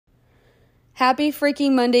Happy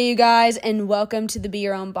freaking Monday, you guys, and welcome to the Be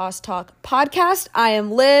Your Own Boss Talk podcast. I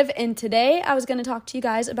am Liv, and today I was going to talk to you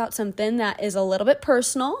guys about something that is a little bit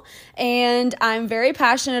personal, and I'm very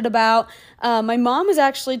passionate about. My mom was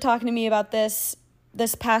actually talking to me about this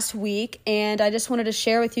past week, and I just wanted to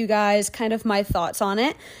share with you guys kind of my thoughts on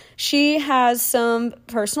it. She has some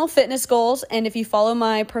personal fitness goals, and if you follow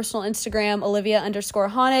my personal Instagram,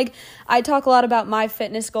 Olivia_Honig, I talk a lot about my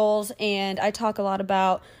fitness goals, and I talk a lot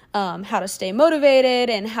about how to stay motivated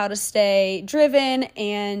and how to stay driven,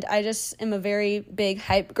 and I just am a very big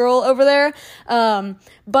hype girl over there.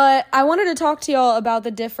 But I wanted to talk to y'all about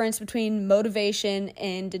the difference between motivation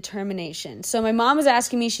and determination. So my mom was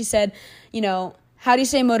asking me, she said, how do you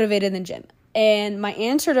stay motivated in the gym? And my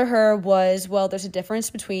answer to her was, well, there's a difference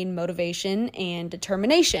between motivation and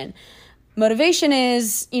determination. Motivation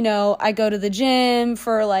is, I go to the gym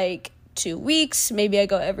for 2 weeks. Maybe I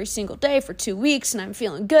go every single day for 2 weeks and I'm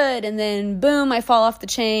feeling good. And then boom, I fall off the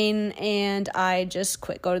chain and I just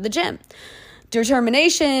quit going to the gym.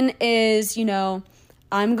 Determination is,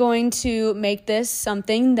 I'm going to make this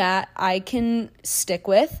something that I can stick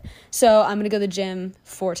with. So I'm going to go to the gym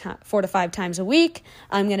 4 to 5 times a week.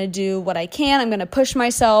 I'm going to do what I can. I'm going to push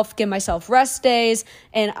myself, give myself rest days,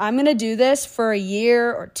 and I'm going to do this for a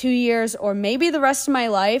year or 2 years or maybe the rest of my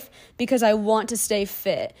life because I want to stay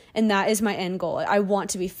fit, and that is my end goal. I want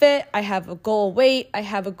to be fit. I have a goal weight. I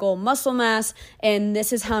have a goal muscle mass, and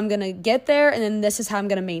this is how I'm going to get there, and then this is how I'm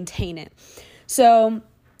going to maintain it. So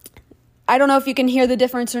I don't know if you can hear the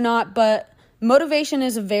difference or not, but motivation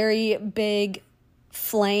is a very big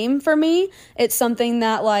flame for me. It's something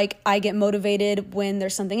that I get motivated when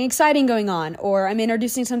there's something exciting going on, or I'm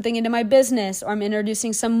introducing something into my business, or I'm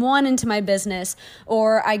introducing someone into my business,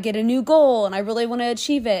 or I get a new goal and I really want to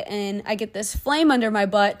achieve it. And I get this flame under my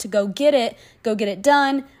butt to go get it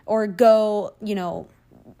done, or go,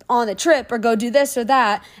 on the trip, or go do this or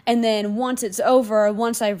that. And then once it's over,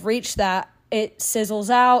 once I've reached that, it sizzles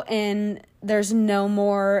out and there's no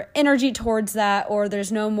more energy towards that, or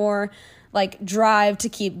there's no more drive to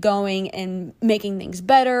keep going and making things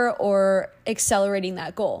better or accelerating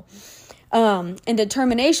that goal. And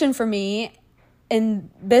determination for me in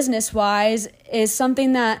business wise is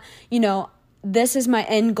something that, this is my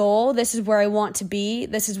end goal. This is where I want to be.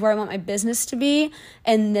 This is where I want my business to be.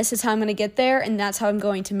 And this is how I'm going to get there. And that's how I'm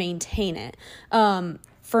going to maintain it.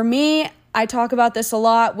 For me, I talk about this a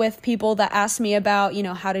lot with people that ask me about,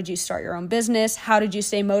 how did you start your own business? How did you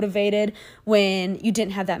stay motivated when you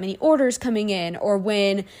didn't have that many orders coming in, or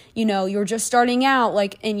when, you're just starting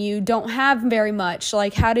out, and you don't have very much?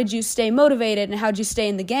 How did you stay motivated and how did you stay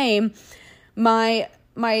in the game? My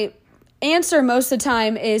answer most of the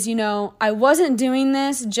time is, I wasn't doing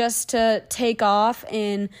this just to take off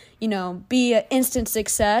and, be an instant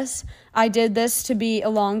success. I did this to be a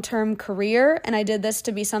long-term career, and I did this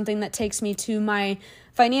to be something that takes me to my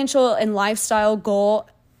financial and lifestyle goal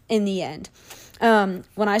in the end.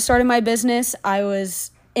 When I started my business, I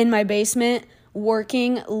was in my basement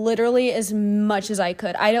working literally as much as I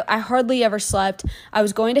could. I hardly ever slept. I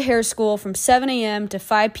was going to hair school from 7 a.m. to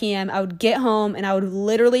 5 p.m. I would get home and I would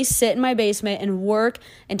literally sit in my basement and work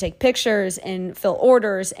and take pictures and fill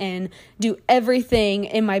orders and do everything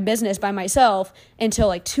in my business by myself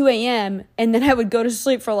until 2 a.m. And then I would go to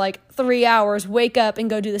sleep for 3 hours, wake up and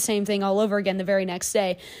go do the same thing all over again the very next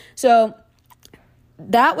day. So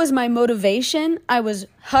that was my motivation. I was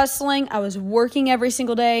hustling. I was working every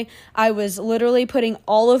single day. I was literally putting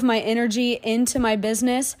all of my energy into my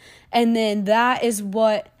business. And then that is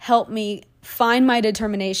what helped me find my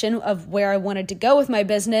determination of where I wanted to go with my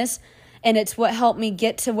business. And it's what helped me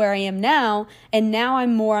get to where I am now. And now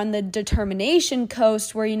I'm more on the determination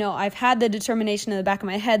coast where, I've had the determination in the back of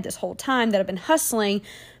my head this whole time that I've been hustling.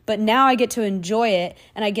 But now I get to enjoy it,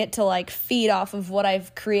 and I get to feed off of what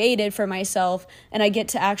I've created for myself, and I get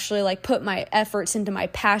to actually put my efforts into my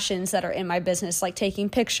passions that are in my business, like taking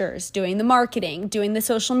pictures, doing the marketing, doing the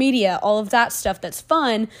social media, all of that stuff that's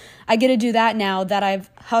fun. I get to do that now that I've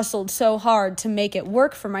hustled so hard to make it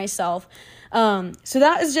work for myself. So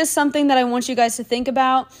that is just something that I want you guys to think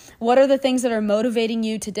about. What are the things that are motivating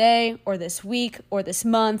you today or this week or this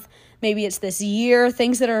month? Maybe it's this year,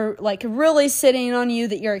 things that are really sitting on you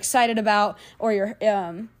that you're excited about, or you're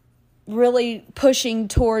really pushing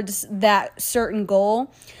towards that certain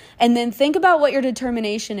goal. And then think about what your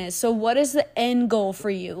determination is. So what is the end goal for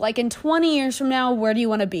you? In 20 years from now, where do you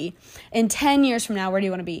want to be? In 10 years from now, where do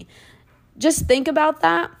you want to be? Just think about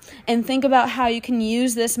that and think about how you can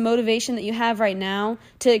use this motivation that you have right now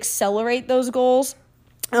to accelerate those goals.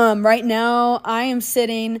 Right now, I am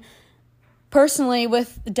sitting personally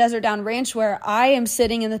with Desert Down Ranch, where I am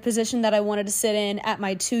sitting in the position that I wanted to sit in at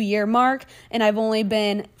my 2-year mark, and I've only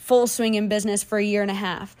been full swing in business for a year and a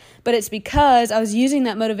half. But it's because I was using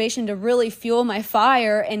that motivation to really fuel my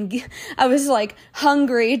fire, and I was like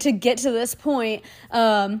hungry to get to this point,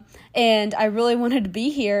 and I really wanted to be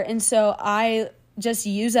here. And so I just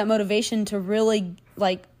use that motivation to really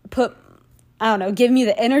like give me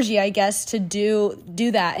the energy, I guess, to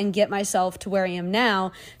do that and get myself to where I am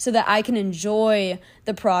now so that I can enjoy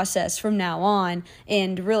the process from now on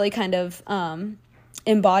and really kind of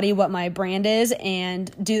embody what my brand is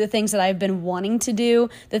and do the things that I've been wanting to do,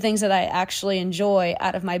 the things that I actually enjoy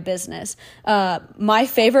out of my business. My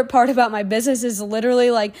favorite part about my business is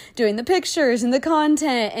literally like doing the pictures and the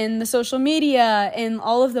content and the social media and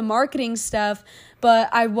all of the marketing stuff, but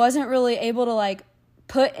I wasn't really able to like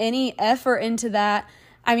put any effort into that.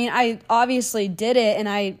 I mean, I obviously did it and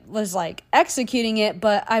I was like executing it,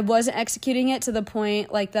 but I wasn't executing it to the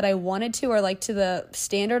point like that I wanted to, or like to the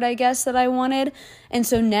standard, I guess, that I wanted. And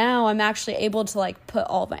so now I'm actually able to like put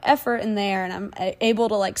all my effort in there, and I'm able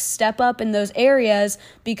to like step up in those areas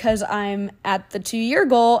because I'm at the 2-year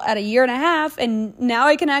goal at a year and a half, and now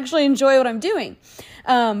I can actually enjoy what I'm doing.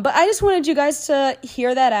 But I just wanted you guys to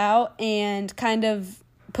hear that out and kind of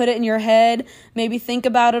put it in your head, maybe think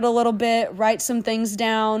about it a little bit, write some things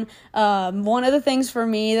down. One of the things for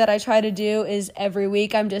me that I try to do is every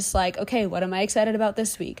week I'm just like, okay, what am I excited about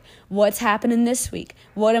this week? What's happening this week?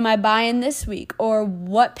 What am I buying this week? Or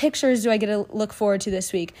what pictures do I get to look forward to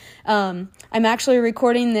this week? I'm actually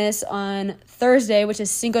recording this on Thursday, which is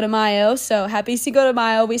Cinco de Mayo. So happy Cinco de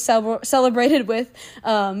Mayo. We celebrated with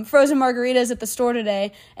frozen margaritas at the store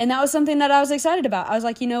today. And that was something that I was excited about. I was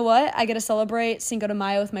like, you know what? I get to celebrate Cinco de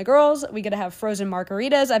Mayo with my girls. We get to have frozen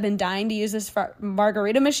margaritas. I've been dying to use this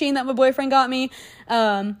margarita machine that my boyfriend got me.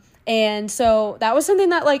 And so that was something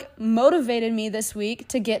that like motivated me this week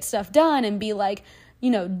to get stuff done and be like,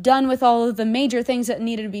 done with all of the major things that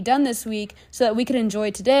needed to be done this week so that we could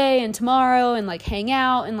enjoy today and tomorrow and like hang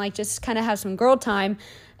out and like just kind of have some girl time.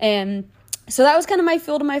 And so that was kind of my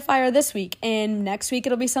fuel to my fire this week. And next week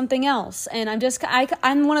it'll be something else. And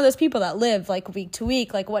I'm one of those people that live like week to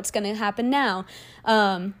week, like what's going to happen now.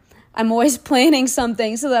 I'm always planning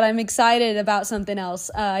something so that I'm excited about something else.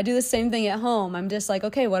 I do the same thing at home. I'm just like,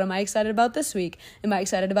 okay, what am I excited about this week? Am I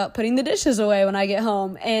excited about putting the dishes away when I get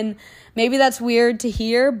home? And maybe that's weird to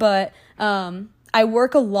hear, but I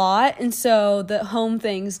work a lot, and so the home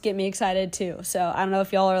things get me excited too. So I don't know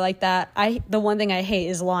if y'all are like that. The one thing I hate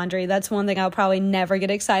is laundry. That's one thing I'll probably never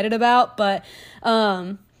get excited about, but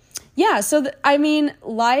yeah, so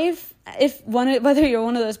life, whether you're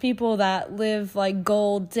one of those people that live like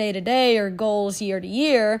goal day to day or goals year to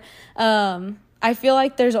year, I feel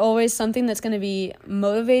like there's always something that's going to be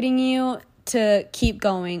motivating you to keep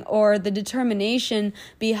going, or the determination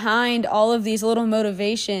behind all of these little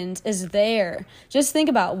motivations is there. Just think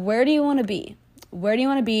about, where do you want to be? Where do you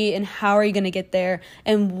want to be, and how are you going to get there?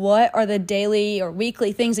 And what are the daily or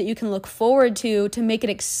weekly things that you can look forward to make it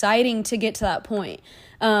exciting to get to that point?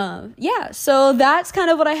 So that's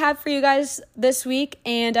kind of what I have for you guys this week,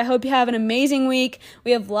 and I hope you have an amazing week.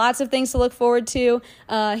 We have lots of things to look forward to.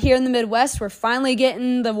 Here in the Midwest, we're finally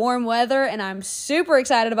getting the warm weather, and I'm super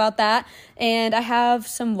excited about that. And I have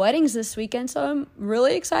some weddings this weekend, so I'm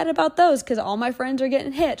really excited about those because all my friends are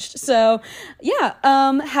getting hitched. So yeah,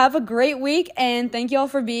 have a great week, and thank you all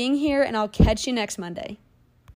for being here, and I'll catch you next Monday.